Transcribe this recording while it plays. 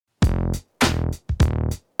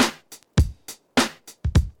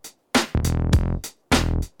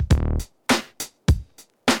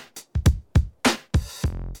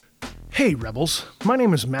Hey Rebels, my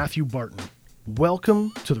name is Matthew Barton.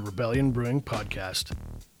 Welcome to the Rebellion Brewing Podcast.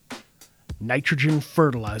 Nitrogen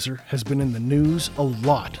fertilizer has been in the news a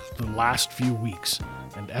lot the last few weeks,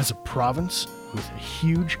 and as a province with a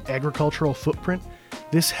huge agricultural footprint,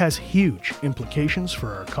 this has huge implications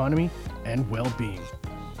for our economy and well-being.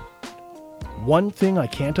 One thing I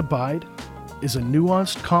can't abide is a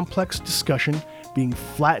nuanced, complex discussion being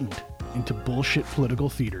flattened into bullshit political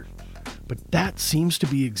theater. But that seems to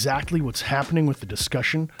be exactly what's happening with the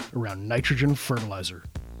discussion around nitrogen fertilizer.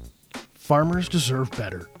 Farmers deserve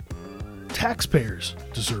better. Taxpayers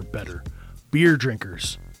deserve better. Beer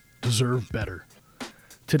drinkers deserve better.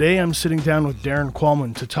 Today I'm sitting down with Darren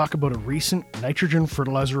Qualman to talk about a recent nitrogen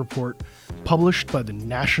fertilizer report published by the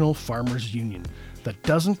National Farmers Union that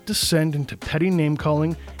doesn't descend into petty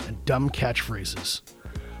name-calling and dumb catchphrases.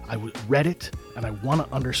 I read it and I want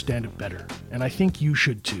to understand it better, and I think you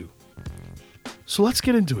should too. So let's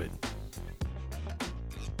get into it.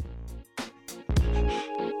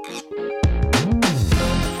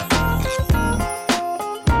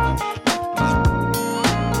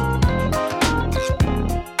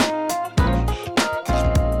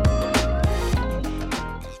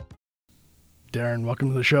 Darren, welcome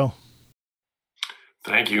to the show.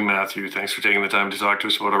 Thank you, Matthew. Thanks for taking the time to talk to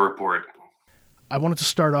us about our report. I wanted to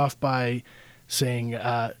start off by saying,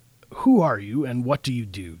 who are you and what do you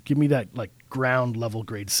do? Give me that ground level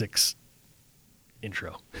grade 6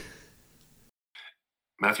 intro.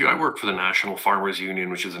 Matthew, I work for the National Farmers Union,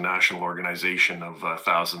 which is a national organization of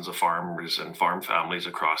thousands of farmers and farm families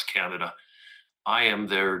across Canada. I am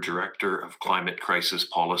their Director of Climate Crisis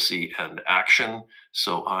Policy and Action,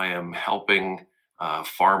 so I am helping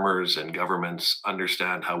farmers and governments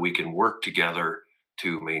understand how we can work together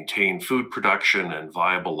to maintain food production and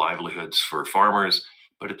viable livelihoods for farmers,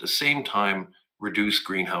 but at the same time, reduce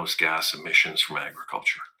greenhouse gas emissions from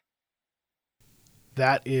agriculture.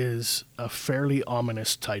 That is a fairly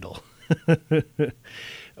ominous title.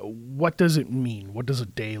 What does it mean? What does a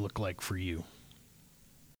day look like for you?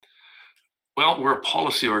 Well, we're a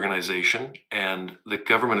policy organization, and the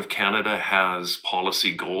Government of Canada has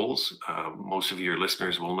policy goals. Most of your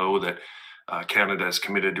listeners will know that Canada is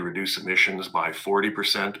committed to reduce emissions by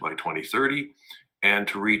 40% by 2030 and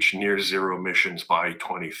to reach near zero emissions by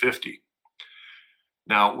 2050.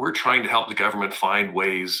 Now, we're trying to help the government find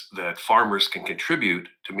ways that farmers can contribute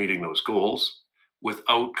to meeting those goals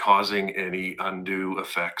without causing any undue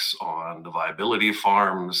effects on the viability of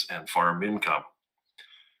farms and farm income.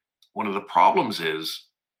 One of the problems is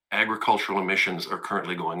agricultural emissions are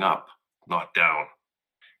currently going up, not down.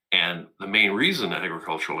 And the main reason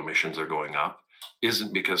agricultural emissions are going up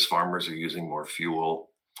isn't because farmers are using more fuel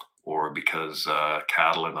or because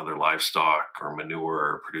cattle and other livestock or manure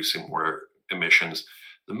are producing more emissions.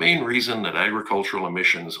 The main reason that agricultural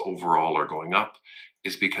emissions overall are going up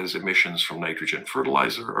is because emissions from nitrogen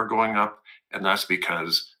fertilizer are going up, and that's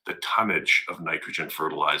because the tonnage of nitrogen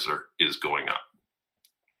fertilizer is going up.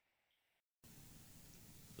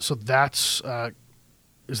 So that's,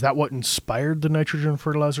 is that what inspired the nitrogen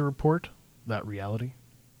fertilizer report, that reality?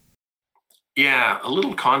 Yeah, a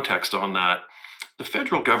little context on that. The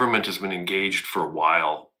federal government has been engaged for a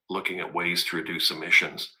while looking at ways to reduce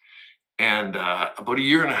emissions. And about a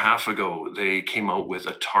year and a half ago, they came out with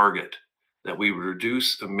a target that we would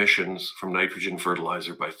reduce emissions from nitrogen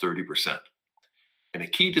fertilizer by 30%. And a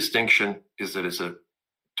key distinction is that it's a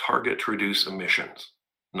target to reduce emissions,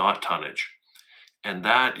 not tonnage. And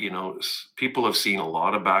that, people have seen a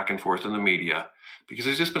lot of back and forth in the media because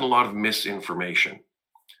there's just been a lot of misinformation.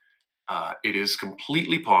 It is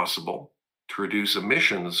completely possible to reduce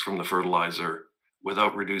emissions from the fertilizer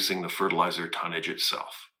without reducing the fertilizer tonnage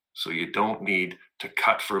itself. So you don't need to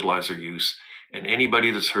cut fertilizer use. And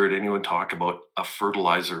anybody that's heard anyone talk about a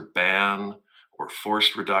fertilizer ban or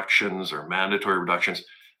forced reductions or mandatory reductions,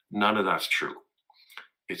 none of that's true.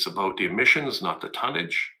 It's about the emissions, not the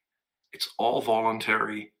tonnage. It's all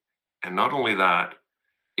voluntary. And not only that,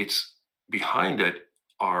 it's behind it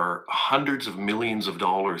are hundreds of millions of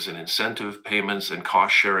dollars in incentive payments and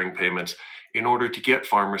cost sharing payments in order to get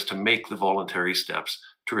farmers to make the voluntary steps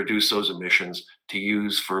to reduce those emissions, to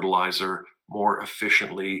use fertilizer more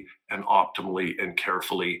efficiently and optimally and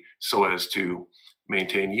carefully so as to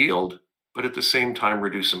maintain yield, but at the same time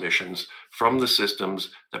reduce emissions from the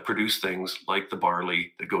systems that produce things like the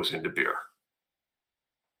barley that goes into beer.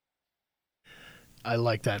 I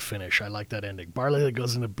like that finish. I like that ending. Barley that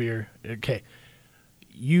goes into beer. Okay.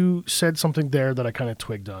 You said something there that I kind of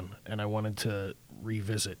twigged on, and I wanted to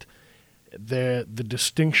revisit. The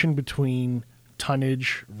distinction between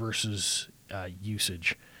tonnage versus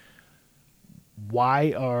usage.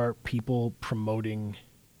 Why are people promoting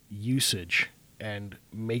usage and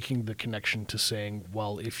making the connection to saying,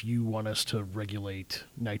 well, if you want us to regulate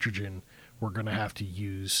nitrogen, we're going to have to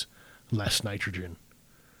use less nitrogen.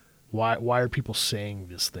 Why are people saying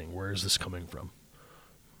this thing? Where is this coming from?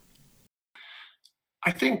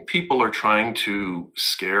 I think people are trying to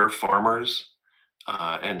scare farmers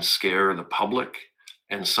and scare the public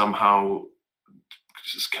and somehow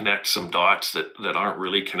just connect some dots that aren't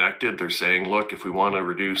really connected. They're saying, look, if we want to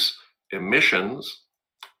reduce emissions,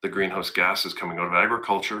 the greenhouse gases coming out of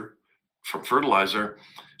agriculture from fertilizer,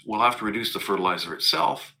 we'll have to reduce the fertilizer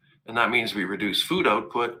itself. And that means we reduce food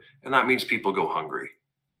output, and that means people go hungry.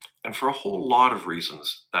 And for a whole lot of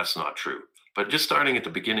reasons, that's not true. But just starting at the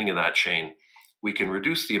beginning of that chain, we can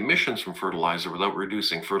reduce the emissions from fertilizer without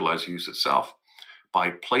reducing fertilizer use itself by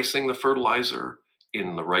placing the fertilizer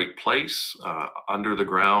in the right place, under the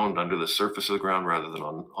ground, under the surface of the ground, rather than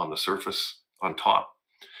on the surface on top,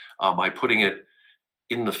 by putting it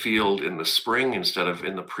in the field in the spring instead of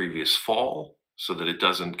in the previous fall, so that it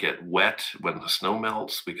doesn't get wet when the snow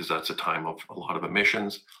melts, because that's a time of a lot of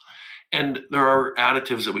emissions. And there are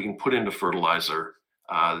additives that we can put into fertilizer.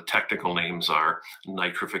 The technical names are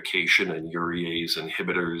nitrification and urease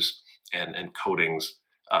inhibitors and coatings.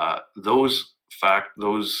 Those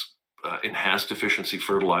enhanced efficiency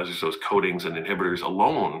fertilizers, those coatings and inhibitors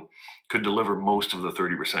alone could deliver most of the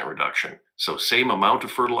 30% reduction. So same amount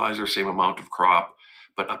of fertilizer, same amount of crop,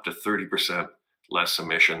 but up to 30% less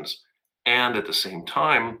emissions. And at the same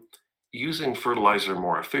time, using fertilizer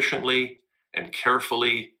more efficiently and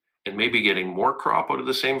carefully, and maybe getting more crop out of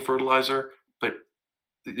the same fertilizer. But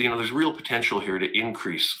there's real potential here to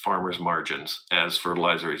increase farmers' margins as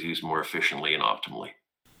fertilizer is used more efficiently and optimally.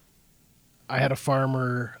 I had a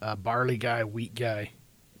farmer, a barley guy, wheat guy,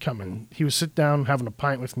 coming. He was sitting down having a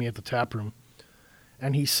pint with me at the tap room,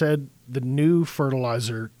 and he said the new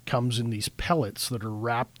fertilizer comes in these pellets that are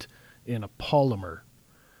wrapped in a polymer.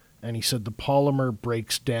 And he said the polymer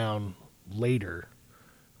breaks down later,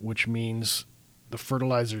 which means the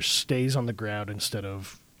fertilizer stays on the ground instead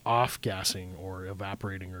of off-gassing or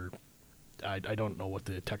evaporating, or I don't know what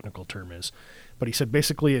the technical term is. But he said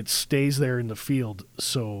basically it stays there in the field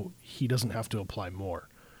so he doesn't have to apply more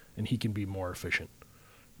and he can be more efficient.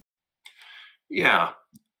 Yeah.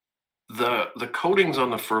 The coatings on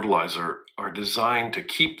the fertilizer are designed to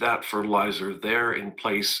keep that fertilizer there in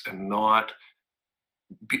place and not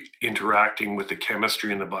be interacting with the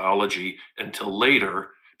chemistry and the biology until later,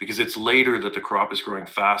 because it's later that the crop is growing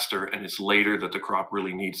faster, and it's later that the crop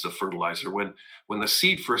really needs the fertilizer. When the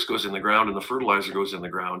seed first goes in the ground and the fertilizer goes in the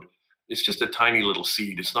ground, it's just a tiny little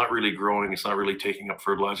seed. It's not really growing. It's not really taking up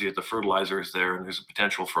fertilizer, yet the fertilizer is there, and there's a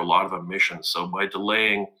potential for a lot of emissions. So by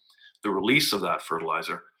delaying the release of that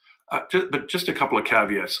fertilizer, but just a couple of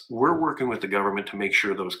caveats. We're working with the government to make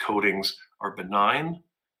sure those coatings are benign.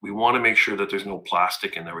 We want to make sure that there's no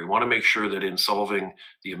plastic in there. We want to make sure that in solving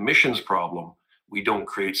the emissions problem, we don't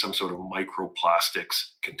create some sort of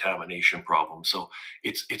microplastics contamination problem. So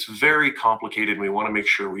it's very complicated. And we want to make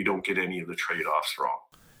sure we don't get any of the trade-offs wrong.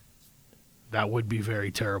 That would be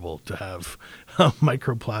very terrible to have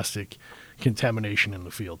microplastic contamination in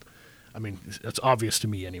the field. I mean, it's obvious to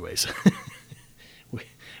me anyways.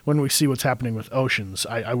 When we see what's happening with oceans,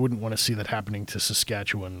 I wouldn't want to see that happening to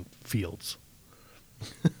Saskatchewan fields.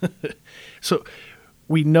 So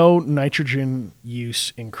we know nitrogen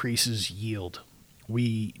use increases yield.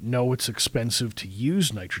 We know it's expensive to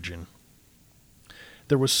use nitrogen.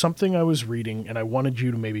 There was something I was reading, and I wanted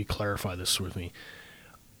you to maybe clarify this with me.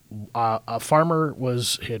 A farmer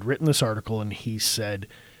had written this article, and he said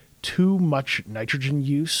too much nitrogen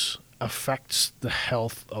use affects the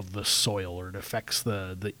health of the soil, or it affects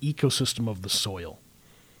the ecosystem of the soil,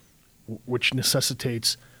 which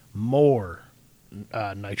necessitates more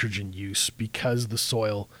nitrogen use because the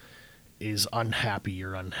soil is unhappy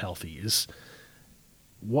or unhealthy.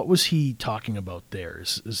 What was he talking about there?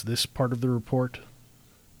 Is this part of the report?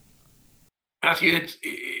 Matthew,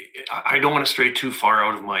 I don't want to stray too far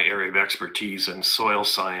out of my area of expertise, and soil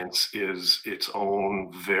science is its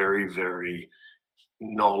own very, very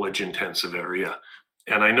knowledge-intensive area.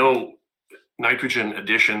 And I know nitrogen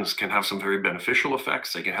additions can have some very beneficial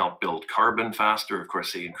effects. They can help build carbon faster. Of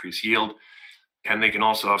course, they increase yield. And they can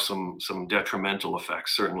also have some detrimental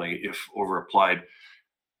effects, certainly if over-applied.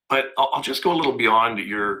 But I'll just go a little beyond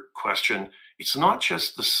your question. It's not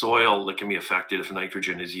just the soil that can be affected if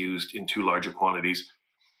nitrogen is used in too large quantities.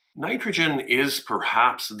 Nitrogen is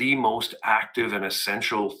perhaps the most active and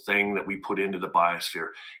essential thing that we put into the biosphere.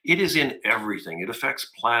 It is in everything. It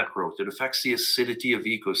affects plant growth. It affects the acidity of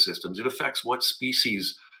ecosystems. It affects what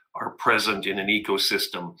species are present in an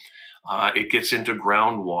ecosystem. It gets into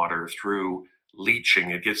groundwater through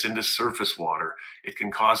leaching, it gets into surface water, it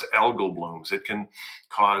can cause algal blooms, it can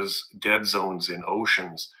cause dead zones in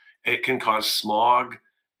oceans, it can cause smog,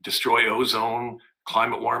 destroy ozone,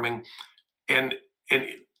 climate warming, and and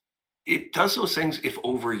it does those things if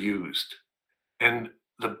overused. And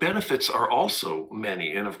the benefits are also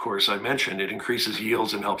many. And of course, I mentioned it increases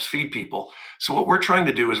yields and helps feed people. So, what we're trying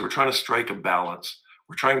to do is we're trying to strike a balance.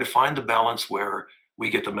 We're trying to find the balance where we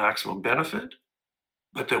get the maximum benefit,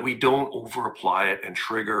 but that we don't over apply it and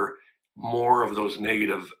trigger more of those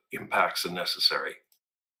negative impacts than necessary.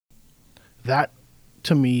 That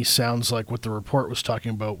to me sounds like what the report was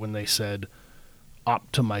talking about when they said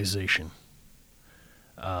optimization.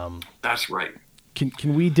 That's right.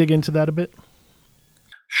 Can we dig into that a bit?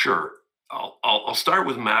 Sure. I'll start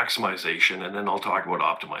with maximization and then I'll talk about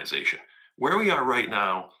optimization. Where we are right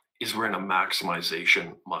now is we're in a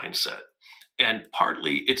maximization mindset. And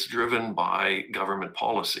partly it's driven by government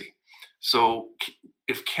policy. So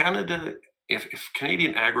if Canada, if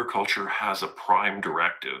Canadian agriculture has a prime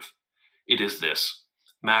directive, it is this: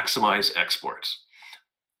 maximize exports.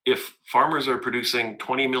 If farmers are producing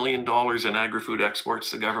 $20 million in agri-food exports,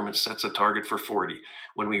 the government sets a target for 40.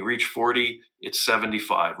 When we reach 40, it's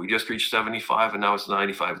 75. We just reached 75 and now it's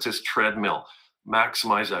 95. It's this treadmill,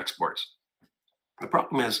 maximize exports. The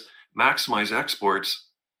problem is maximize exports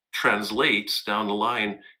translates down the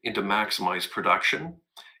line into maximize production,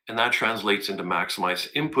 and that translates into maximize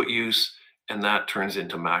input use, and that turns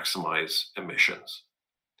into maximize emissions.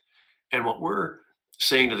 And what we're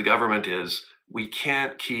saying to the government is we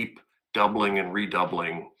can't keep doubling and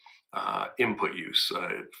redoubling input use.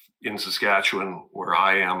 In Saskatchewan, where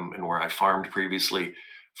I am and where I farmed previously,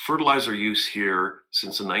 fertilizer use here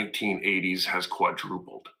since the 1980s has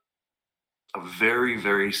quadrupled. A very,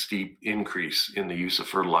 very steep increase in the use of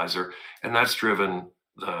fertilizer, and that's driven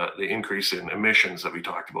the increase in emissions that we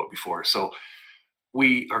talked about before. So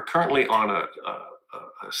we are currently on a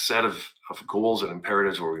set of goals and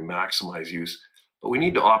imperatives where we maximize use, but we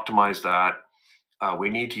need to optimize that. We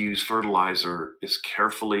need to use fertilizer as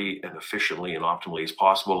carefully and efficiently and optimally as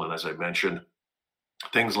possible. And as I mentioned,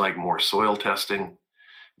 things like more soil testing,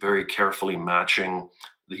 very carefully matching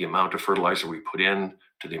the amount of fertilizer we put in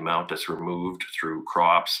to the amount that's removed through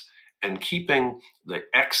crops, and keeping the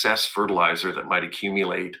excess fertilizer that might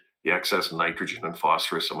accumulate, the excess nitrogen and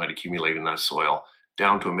phosphorus that might accumulate in that soil,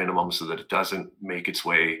 down to a minimum so that it doesn't make its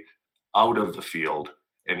way out of the field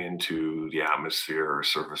and into the atmosphere or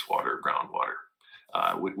surface water, groundwater.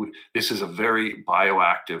 This is a very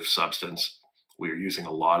bioactive substance. We are using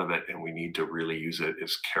a lot of it, and we need to really use it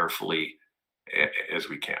as carefully as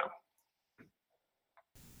we can.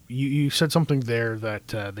 You said something there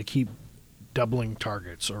that they keep doubling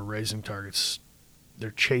targets or raising targets.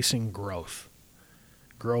 They're chasing growth.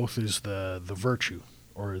 Growth is the virtue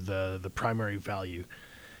or the primary value.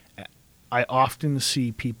 I often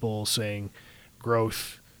see people saying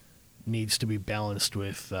growth needs to be balanced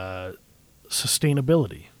with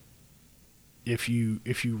sustainability. If you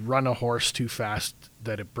run a horse too fast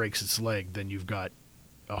that it breaks its leg, then you've got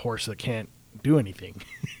a horse that can't do anything.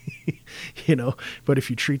 But if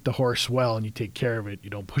you treat the horse well and you take care of it, you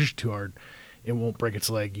don't push it too hard, it won't break its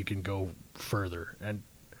leg, you can go further. And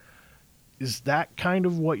is that kind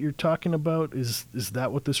of what you're talking about? Is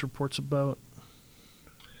that what this report's about?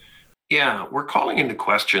 Yeah, we're calling into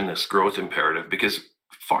question this growth imperative because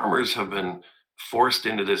farmers have been forced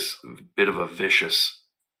into this bit of a vicious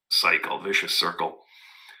circle.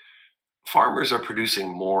 Farmers are producing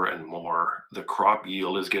more and more. The crop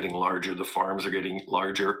yield is getting larger. The farms are getting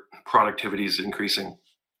larger. Productivity is increasing.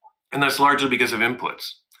 And that's largely because of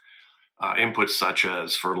inputs, inputs such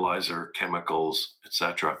as fertilizer, chemicals,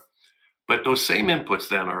 etc. But those same inputs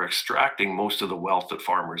then are extracting most of the wealth that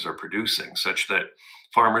farmers are producing, such that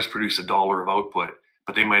farmers produce $1 of output,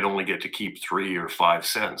 but they might only get to keep 3 or 5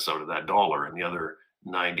 cents out of that dollar, and the other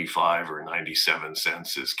 95 or 97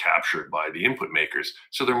 cents is captured by the input makers.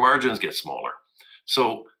 So their margins get smaller.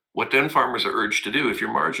 So what then farmers are urged to do, if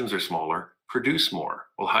your margins are smaller, produce more.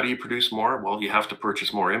 Well, how do you produce more? Well, you have to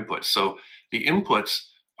purchase more inputs. So the inputs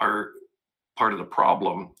are part of the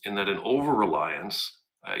problem in that an over-reliance,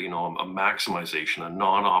 a maximization, a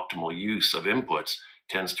non-optimal use of inputs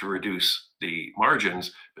tends to reduce the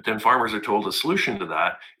margins, but then farmers are told the solution to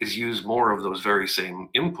that is use more of those very same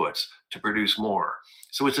inputs to produce more.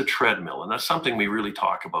 So it's a treadmill, and that's something we really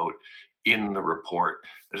talk about in the report,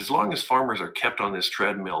 that as long as farmers are kept on this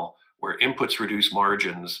treadmill where inputs reduce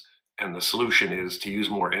margins and the solution is to use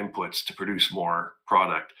more inputs to produce more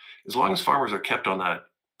product, as long as farmers are kept on that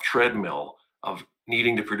treadmill of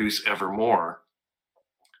needing to produce ever more,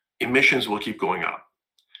 emissions will keep going up.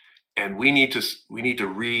 And we need to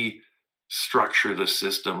structure the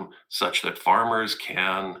system such that farmers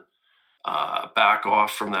can back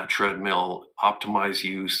off from that treadmill, optimize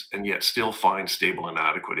use, and yet still find stable and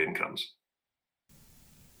adequate incomes.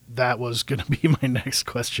 That was going to be my next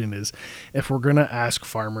question is if we're going to ask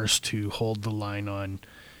farmers to hold the line on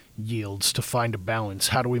yields to find a balance,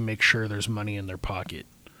 how do we make sure there's money in their pocket?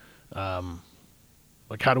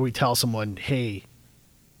 Like, how do we tell someone, hey,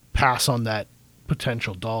 pass on that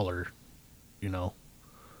potential dollar, you know?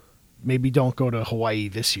 Maybe don't go to Hawaii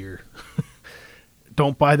this year.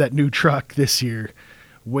 Don't buy that new truck this year.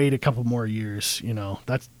 Wait a couple more years,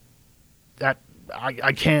 that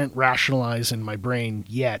I can't rationalize in my brain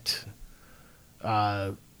yet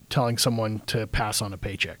telling someone to pass on a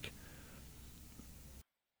paycheck.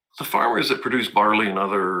 The farmers that produce barley and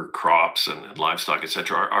other crops and livestock,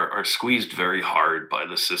 etc., are squeezed very hard by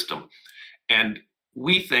the system. And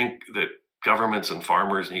we think that governments and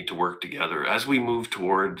farmers need to work together as we move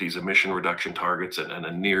toward these emission reduction targets and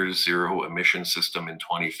a near zero emission system in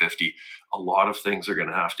 2050. A lot of things are going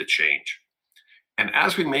to have to change. And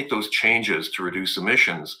as we make those changes to reduce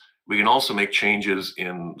emissions, we can also make changes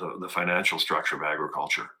in the financial structure of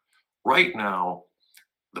agriculture. Right now,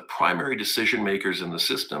 the primary decision makers in the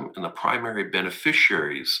system and the primary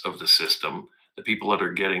beneficiaries of the system, the people that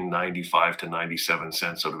are getting 95 to 97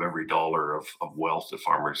 cents out of every dollar of wealth that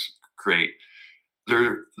farmers create,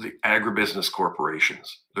 they're the agribusiness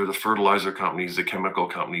corporations. They're the fertilizer companies, the chemical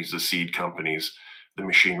companies, the seed companies, the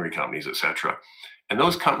machinery companies, etc. And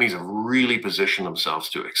those companies have really positioned themselves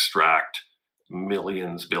to extract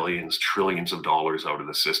millions, billions, trillions of dollars out of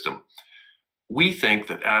the system. We think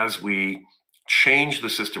that as we change the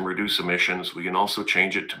system, reduce emissions, we can also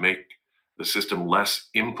change it to make the system less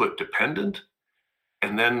input dependent.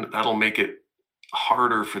 And then that'll make it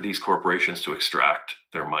harder for these corporations to extract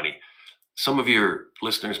their money. Some of your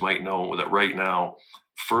listeners might know that right now,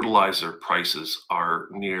 fertilizer prices are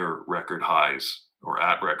near record highs or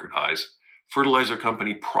at record highs. Fertilizer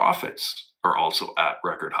company profits are also at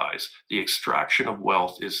record highs. The extraction of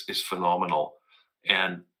wealth is phenomenal.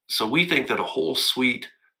 And so we think that a whole suite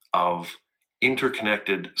of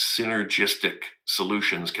interconnected, synergistic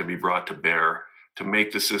solutions can be brought to bear to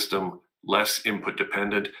make the system less input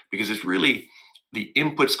dependent, because it's really the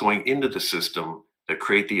inputs going into the system that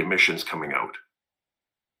create the emissions coming out.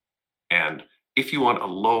 And if you want a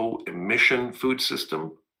low emission food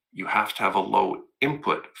system, you have to have a low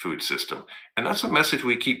input food system. And that's a message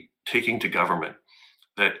we keep taking to government,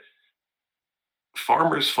 that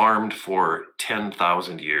farmers farmed for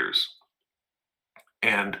 10,000 years.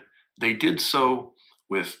 And they did so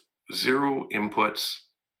with zero inputs,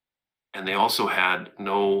 and they also had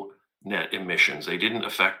no net emissions. They didn't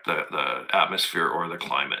affect the atmosphere or the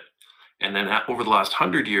climate. And then over the last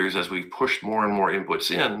 100 years, as we've pushed more and more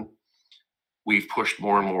inputs in, we've pushed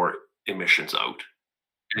more and more emissions out.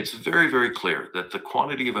 And it's very, very clear that the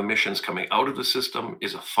quantity of emissions coming out of the system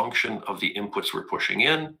is a function of the inputs we're pushing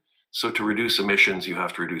in. So to reduce emissions, you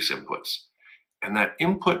have to reduce inputs. And that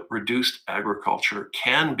input reduced agriculture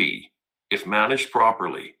can be, if managed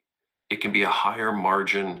properly, it can be a higher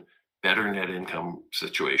margin, better net income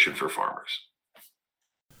situation for farmers.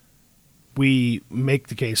 We make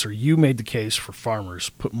the case, or you made the case for farmers,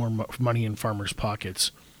 put more money in farmers'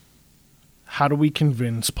 pockets. How do we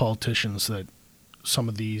convince politicians that some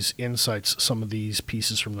of these insights, some of these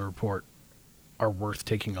pieces from the report are worth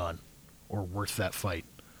taking on or worth that fight?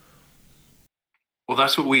 Well,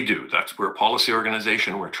 that's what we do. We're a policy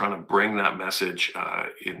organization. We're trying to bring that message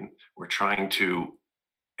in. We're trying to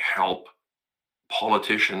help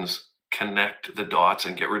politicians connect the dots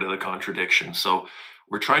and get rid of the contradictions. So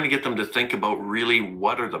we're trying to get them to think about really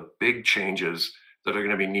what are the big changes that are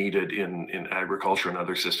going to be needed in agriculture and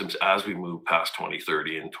other systems as we move past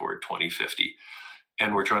 2030 and toward 2050.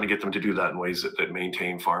 And we're trying to get them to do that in ways that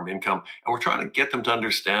maintain farm income. And we're trying to get them to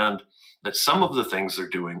understand that some of the things they're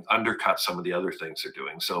doing undercut some of the other things they're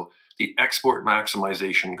doing. So the export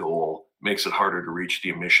maximization goal makes it harder to reach the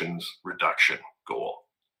emissions reduction goal.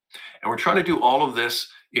 And we're trying to do all of this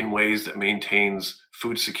in ways that maintains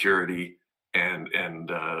food security and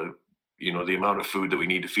the amount of food that we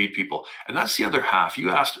need to feed people. And that's the other half.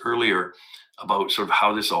 You asked earlier about sort of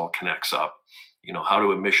how this all connects up. How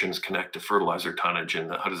do emissions connect to fertilizer tonnage,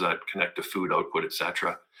 and how does that connect to food output, et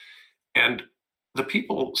cetera? And the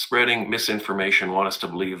people spreading misinformation want us to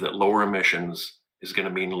believe that lower emissions is going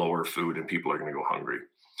to mean lower food and people are going to go hungry.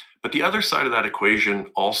 But the other side of that equation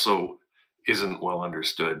also isn't well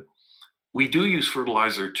understood. We do use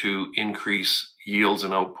fertilizer to increase yields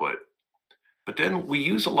and output, but then we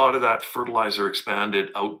use a lot of that fertilizer expanded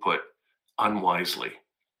output unwisely.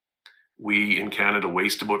 We in Canada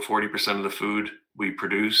waste about 40% of the food we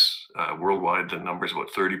produce. Worldwide, the number is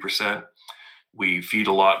about 30%. We feed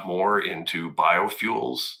a lot more into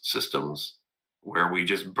biofuels systems where we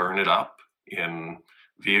just burn it up in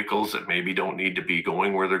vehicles that maybe don't need to be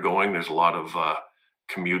going where they're going. There's a lot of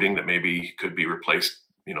commuting that maybe could be replaced,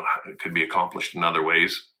 could be accomplished in other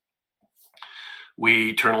ways.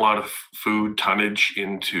 We turn a lot of food tonnage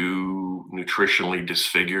into nutritionally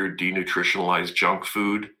disfigured, denutritionalized junk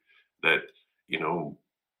food that,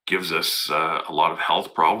 gives us a lot of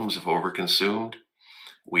health problems if overconsumed.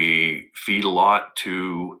 We feed a lot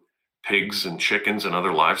to pigs and chickens and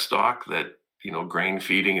other livestock that, grain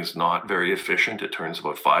feeding is not very efficient. It turns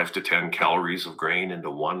about 5 to 10 calories of grain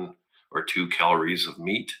into 1 or 2 calories of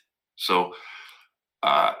meat. So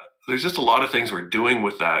there's just a lot of things we're doing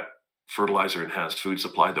with that fertilizer enhanced food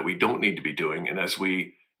supply that we don't need to be doing. And as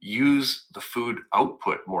we use the food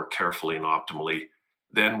output more carefully and optimally,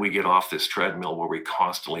 then we get off this treadmill where we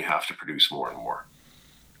constantly have to produce more and more.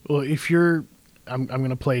 Well, I'm going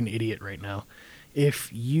to play an idiot right now.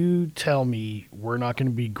 If you tell me we're not going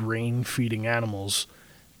to be grain feeding animals,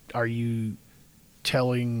 are you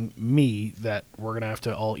telling me that we're going to have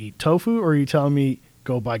to all eat tofu, or are you telling me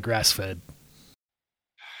go buy grass fed?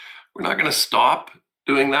 We're not going to stop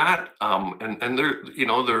doing that. And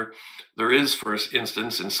there is, for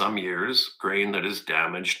instance, in some years, grain that is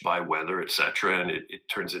damaged by weather, etc., and it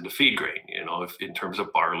turns into feed grain. If in terms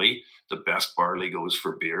of barley, the best barley goes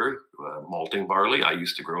for beer, malting barley. I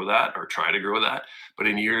used to grow that or try to grow that. But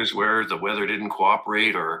in years where the weather didn't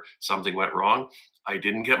cooperate or something went wrong, I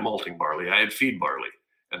didn't get malting barley. I had feed barley,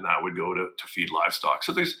 and that would go to feed livestock.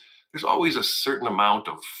 So there's always a certain amount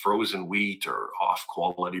of frozen wheat or off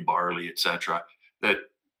quality barley, etc., that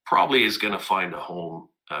probably is going to find a home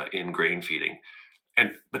in grain feeding.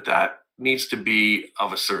 But that needs to be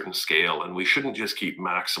of a certain scale, and we shouldn't just keep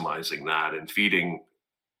maximizing that and feeding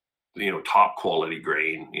top quality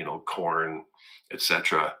grain, corn,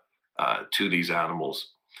 etc., to these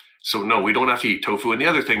animals. So no, we don't have to eat tofu. And the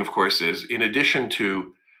other thing, of course, is in addition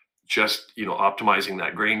to just optimizing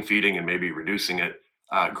that grain feeding and maybe reducing it,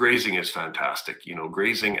 grazing is fantastic.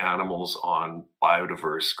 Grazing animals on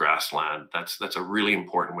biodiverse grassland, that's a really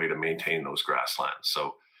important way to maintain those grasslands.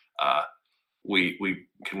 So we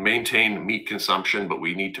can maintain meat consumption, but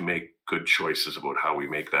we need to make good choices about how we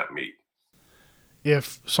make that meat.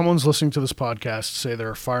 If someone's listening to this podcast, say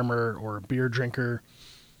they're a farmer or a beer drinker,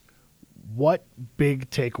 what big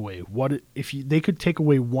takeaway? They could take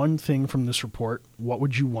away one thing from this report, what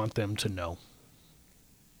would you want them to know?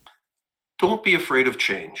 Don't be afraid of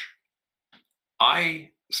change.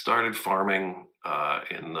 I started farming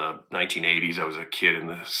in the 1980s. I was a kid in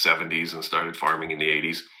the 70s and started farming in the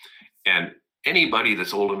 80s. And anybody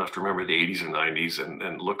that's old enough to remember the 80s and 90s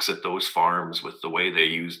and looks at those farms with the way they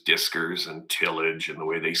used diskers and tillage and the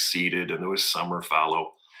way they seeded and there was summer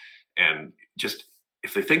fallow. And just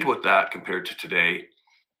if they think about that compared to today,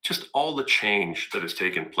 just all the change that has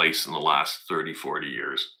taken place in the last 30, 40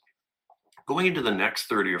 years. Going into the next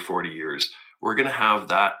 30 or 40 years, we're going to have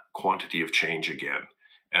that quantity of change again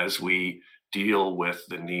as we deal with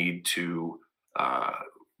the need to,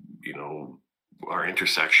 our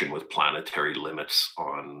intersection with planetary limits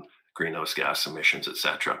on greenhouse gas emissions,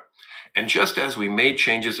 etc. And just as we made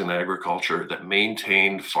changes in agriculture that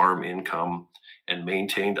maintained farm income and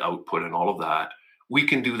maintained output and all of that, we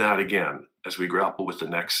can do that again as we grapple with the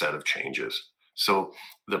next set of changes. So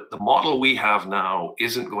the model we have now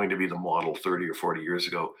isn't going to be the model 30 or 40 years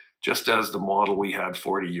ago, just as the model we had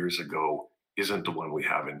 40 years ago isn't the one we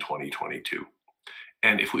have in 2022.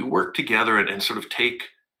 And if we work together and sort of take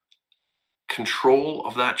control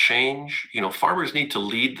of that change, farmers need to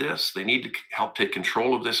lead this. They need to help take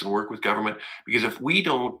control of this and work with government, because if we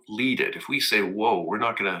don't lead it, if we say, whoa, we're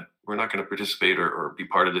not going to participate or be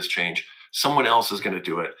part of this change, someone else is going to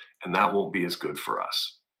do it, and that won't be as good for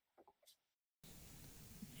us.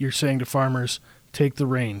 You're saying to farmers, take the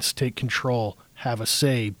reins, take control, have a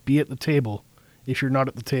say, be at the table. If you're not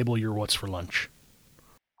at the table, you're what's for lunch.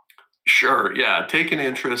 Sure, yeah. Take an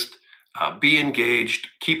interest, be engaged,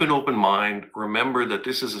 keep an open mind. Remember that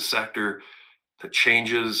this is a sector that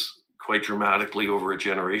changes quite dramatically over a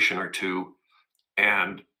generation or two.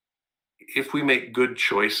 And if we make good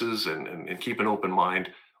choices and keep an open mind,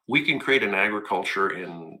 we can create an agriculture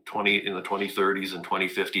in the 2030s and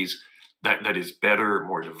 2050s that is better,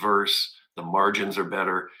 more diverse. The margins are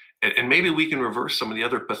better, and maybe we can reverse some of the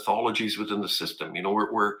other pathologies within the system.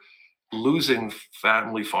 We're losing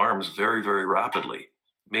family farms very, very rapidly.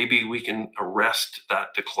 Maybe we can arrest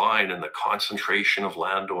that decline and the concentration of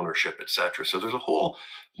land ownership, et cetera. So there's a whole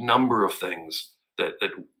number of things that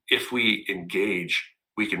if we engage,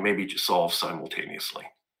 we can maybe just solve simultaneously.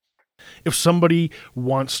 If somebody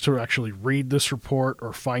wants to actually read this report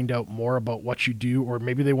or find out more about what you do, or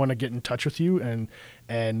maybe they want to get in touch with you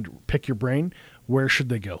and pick your brain, where should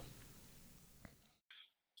they go?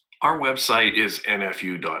 Our website is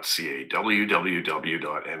nfu.ca,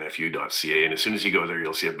 www.nfu.ca. And as soon as you go there,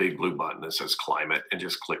 you'll see a big blue button that says climate, and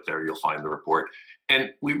just click there. You'll find the report.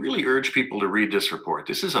 And we really urge people to read this report.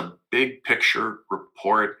 This is a big picture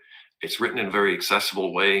report. It's written in a very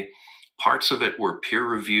accessible way. Parts of it were peer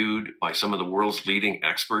reviewed by some of the world's leading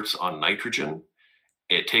experts on nitrogen.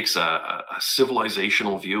 It takes a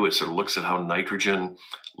civilizational view. It sort of looks at how nitrogen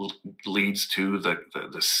leads to the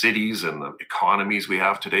cities and the economies we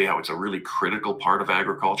have today, how it's a really critical part of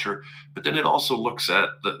agriculture. But then it also looks at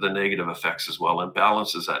the negative effects as well, and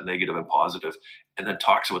balances that negative and positive, and then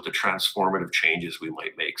talks about the transformative changes we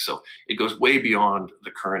might make. So it goes way beyond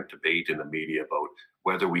the current debate in the media about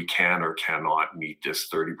whether we can or cannot meet this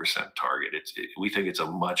 30% target. We think it's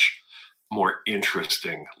a much more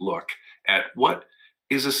interesting look at what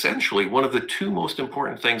is essentially one of the two most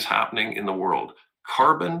important things happening in the world.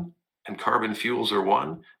 Carbon and carbon fuels are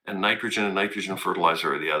one, and nitrogen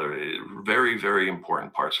fertilizer are the other. Very, very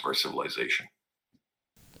important parts of our civilization.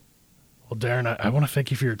 Well, Darren, I want to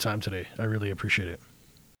thank you for your time today. I really appreciate it.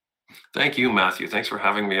 Thank you, Matthew. Thanks for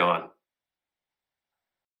having me on.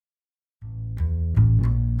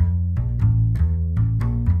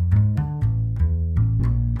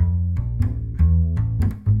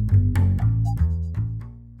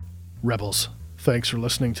 Rebels, thanks for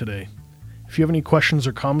listening today. If you have any questions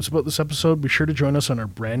or comments about this episode, be sure to join us on our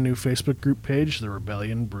brand new Facebook group page, The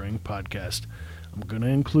Rebellion Brewing Podcast. I'm going to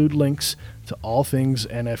include links to all things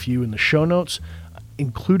NFU in the show notes,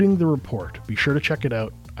 including the report. Be sure to check it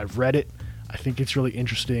out. I've read it. I think it's really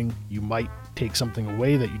interesting. You might take something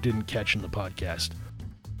away that you didn't catch in the podcast.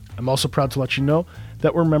 I'm also proud to let you know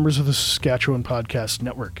that we're members of the Saskatchewan Podcast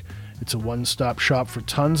Network. It's a one-stop shop for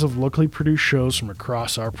tons of locally produced shows from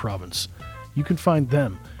across our province. You can find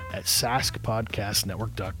them at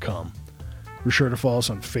saskpodcastnetwork.com. Be sure to follow us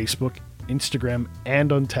on Facebook, Instagram, and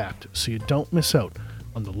Untappd so you don't miss out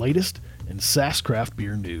on the latest in Sask craft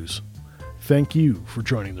beer news. Thank you for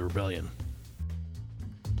joining the Rebellion.